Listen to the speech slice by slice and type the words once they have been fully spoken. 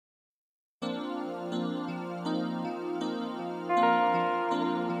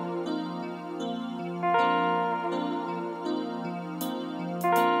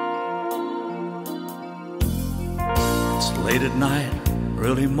Late at night,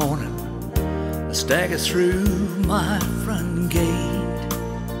 early morning, I stagger through my front gate.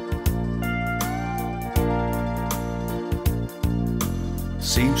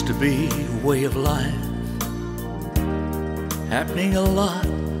 Seems to be a way of life, happening a lot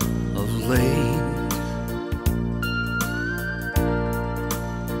of late.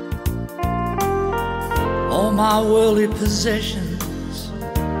 All my worldly possessions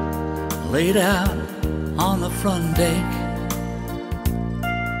laid out on the front deck.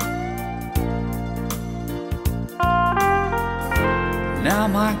 Now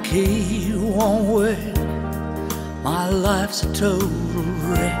my key won't work, my life's a total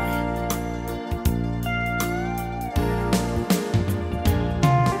wreck.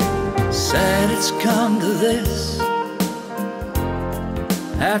 Sad it's come to this,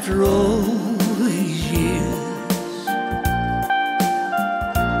 after all these years.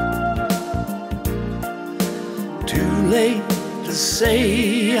 Too late to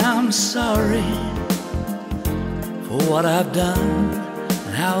say I'm sorry for what I've done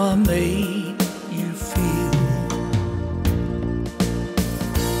and how I made you feel.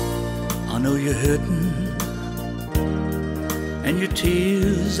 I know you're hurting and your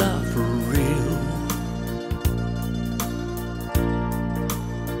tears are for real.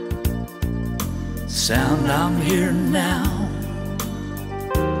 Sound I'm hearing now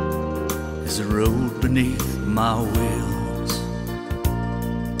is the road beneath my wheels.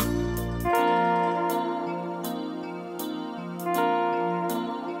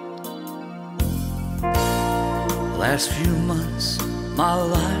 Last few months, my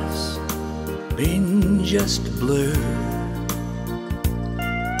life's been just a blur.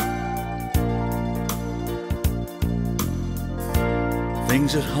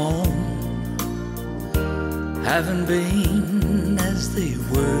 Things at home haven't been as they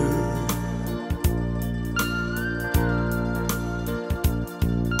were.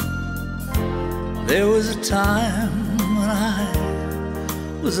 There was a time when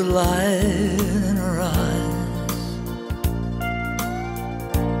I was a light in her eyes.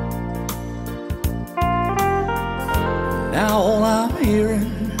 Now all I'm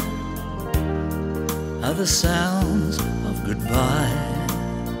hearing are the sounds of goodbye.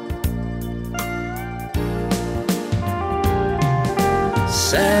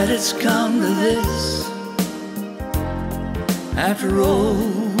 Sad it's come to this, after all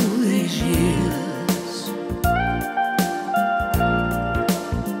these years.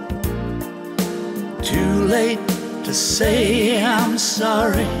 Too late to say I'm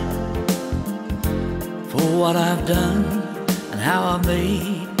sorry for what I've done and how I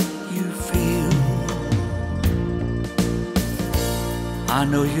made you feel. I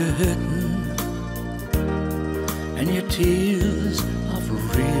know you're hurting and your tears are for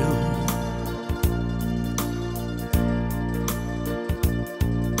real.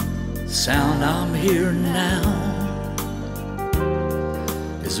 The sound I'm hearing now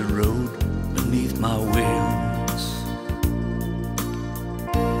is the road beneath my wheels.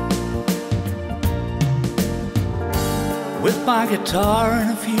 With my guitar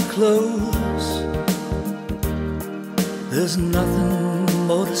and a few clothes, there's nothing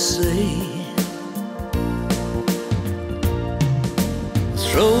more to say.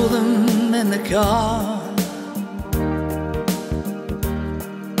 Throw them in the car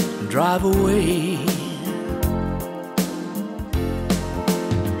and drive away.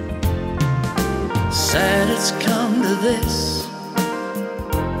 Sad it's come to this,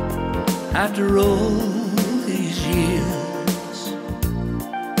 after all these years.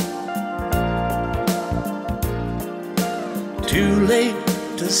 Too late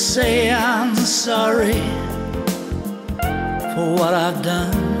to say I'm sorry for what I've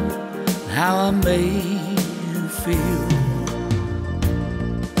done and how I made you feel.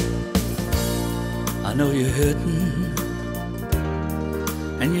 I know you're hurting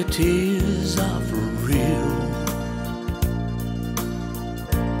and your tears are for real.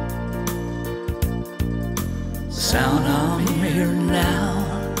 The sound I'm hearing now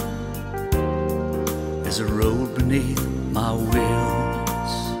is a road beneath my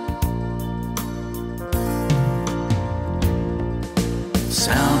wheels. The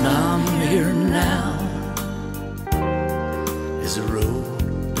sound I'm hearing now is a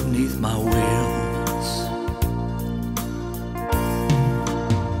road beneath my wheels.